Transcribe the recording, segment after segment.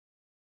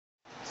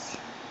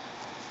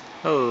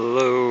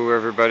Hello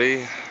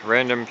everybody,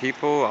 random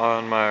people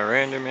on my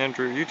Random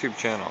Andrew YouTube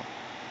channel.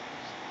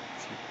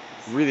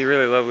 It's a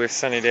really lovely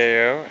sunny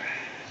day out,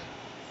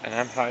 and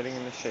I'm hiding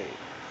in the shade.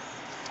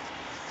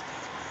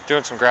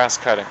 Doing some grass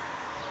cutting.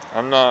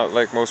 I'm not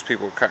like most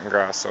people cutting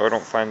grass, so I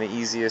don't find the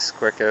easiest,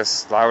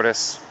 quickest,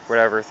 loudest,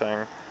 whatever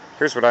thing.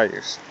 Here's what I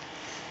use.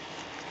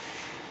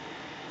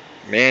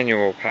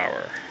 Manual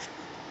power.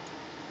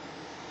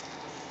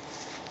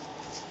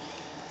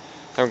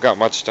 Haven't got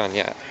much done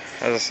yet.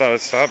 I just thought I'd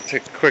stop,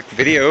 take a quick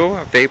video,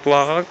 a vape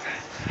log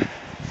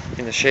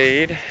in the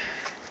shade.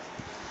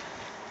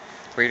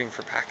 Waiting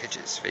for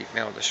packages, vape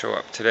mail to show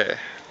up today.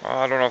 Well,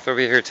 I don't know if they'll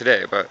be here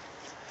today, but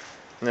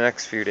in the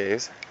next few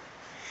days.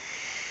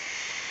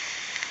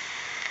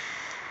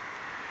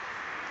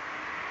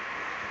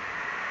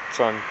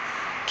 So I'm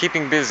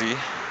keeping busy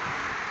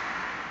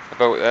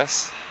about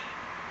this.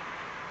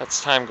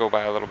 Lets time go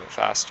by a little bit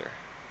faster.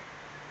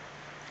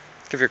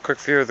 Give you a quick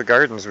view of the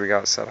gardens we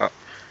got set up.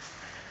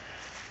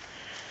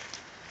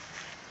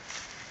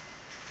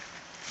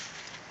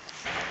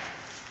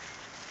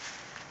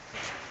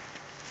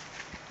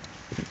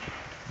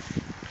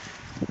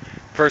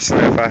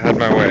 Personally, if I had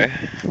my way,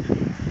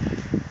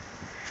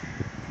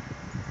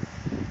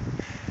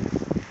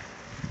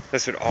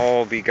 this would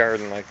all be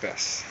garden like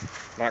this,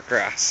 not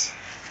grass.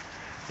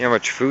 You know how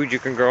much food you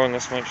can grow in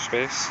this much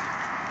space?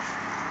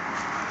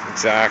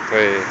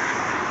 Exactly.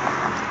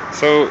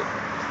 So,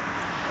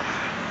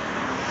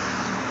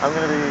 I'm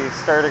going to be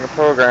starting a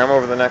program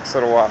over the next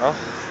little while.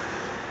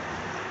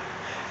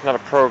 Not a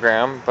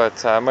program,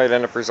 but I might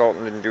end up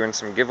resulting in doing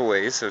some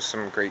giveaways of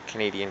some great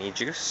Canadian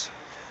e-juice.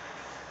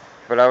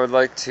 But I would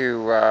like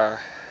to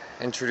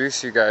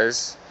introduce you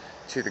guys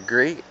to the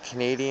Great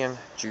Canadian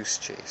Juice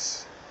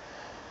Chase.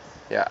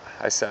 Yeah,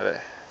 I said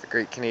it. The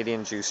Great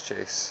Canadian Juice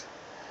Chase.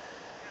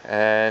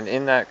 And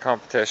in that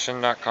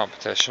competition, not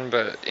competition,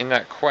 but in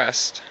that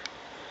quest,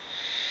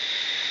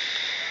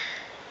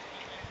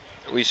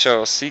 we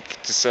shall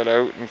seek to set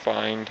out and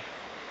find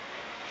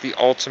the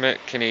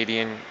ultimate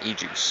Canadian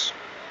e-juice.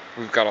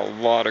 We've got a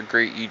lot of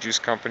great e-juice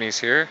companies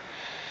here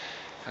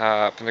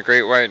up in the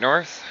Great White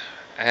North,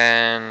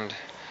 and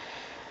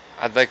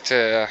I'd like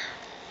to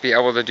be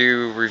able to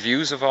do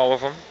reviews of all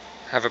of them,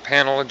 have a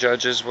panel of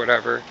judges,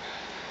 whatever,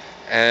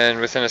 and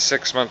within a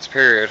 6-month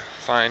period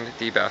find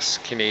the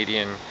best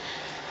Canadian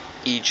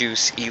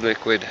e-juice,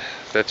 e-liquid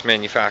that's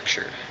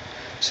manufactured,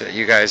 so that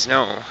you guys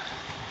know,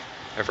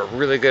 have a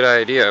really good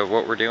idea of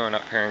what we're doing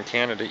up here in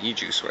Canada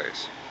e-juice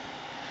ways.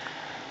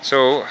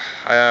 So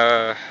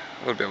there'll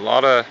be a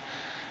lot of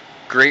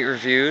great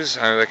reviews.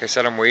 Like I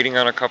said, I'm waiting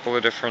on a couple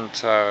of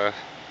different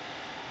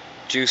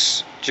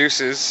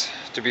juices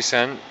to be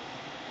sent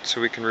so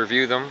we can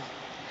review them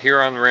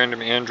here on the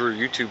Random Andrew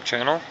YouTube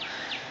channel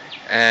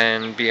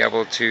and be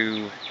able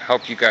to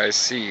help you guys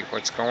see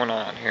what's going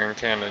on here in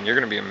Canada, and you're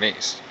going to be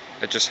amazed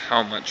at just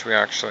how much we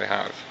actually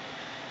have.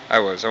 I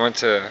went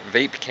to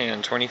Vape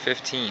Can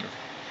 2015.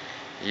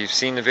 You've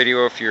seen the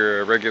video if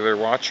you're a regular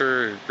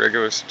watcher,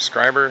 regular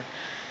subscriber.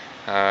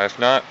 If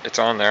not, it's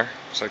on there.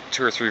 It's like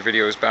 2 or 3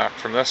 videos back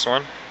from this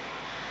one,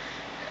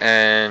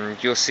 and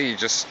you'll see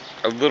just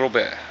a little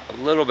bit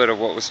of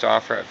what was to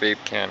offer at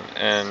Vape Can.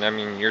 And I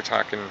mean, you're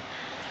talking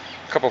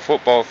a couple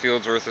football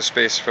fields worth of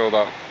space filled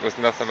up with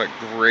nothing but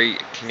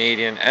great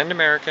Canadian and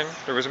American.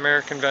 There was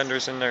American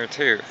vendors in there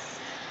too.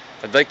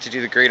 I'd like to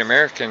do the Great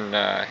American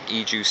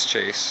e-juice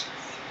chase,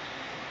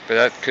 but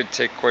that could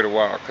take quite a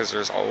while because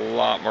there's a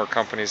lot more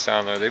companies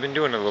down there. They've been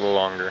doing it a little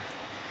longer.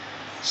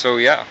 So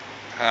yeah,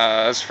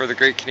 as for the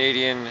Great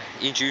Canadian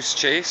e-juice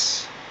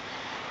chase,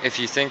 if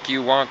you think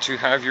you want to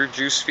have your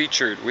juice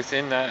featured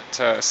within that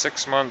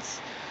 6-month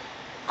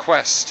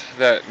quest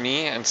that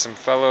me and some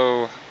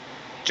fellow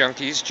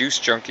junkies, juice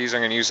junkies,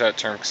 I'm going to use that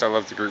term because I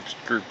love the group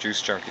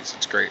Juice Junkies.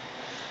 It's great.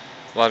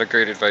 A lot of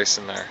great advice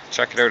in there.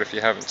 Check it out if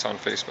you haven't. It's on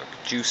Facebook.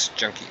 Juice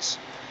Junkies.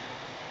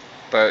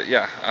 But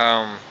yeah,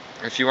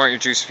 if you want your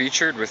juice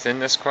featured within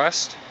this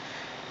quest,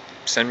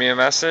 send me a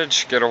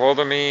message, get a hold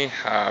of me,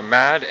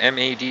 maddtuners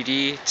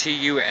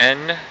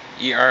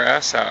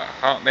at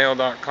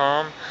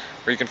hotmail.com,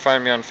 or you can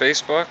find me on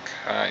Facebook,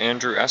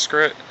 Andrew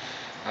Eskeret.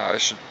 I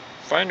should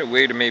find a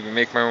way to maybe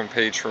make my own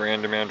page for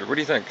Random Andrew. What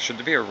do you think? Should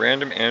there be a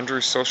Random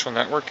Andrew social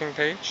networking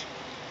page?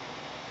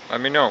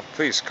 Let me know.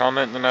 Please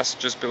comment in the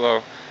messages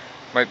below.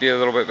 Might be a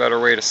little bit better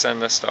way to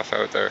send this stuff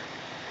out there.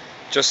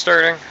 Just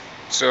starting,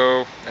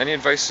 so any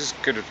advice is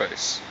good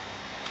advice.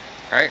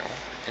 Alright,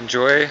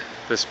 enjoy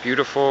this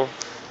beautiful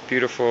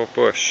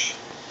bush.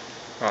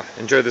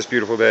 Enjoy this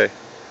beautiful day,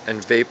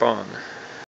 and vape on.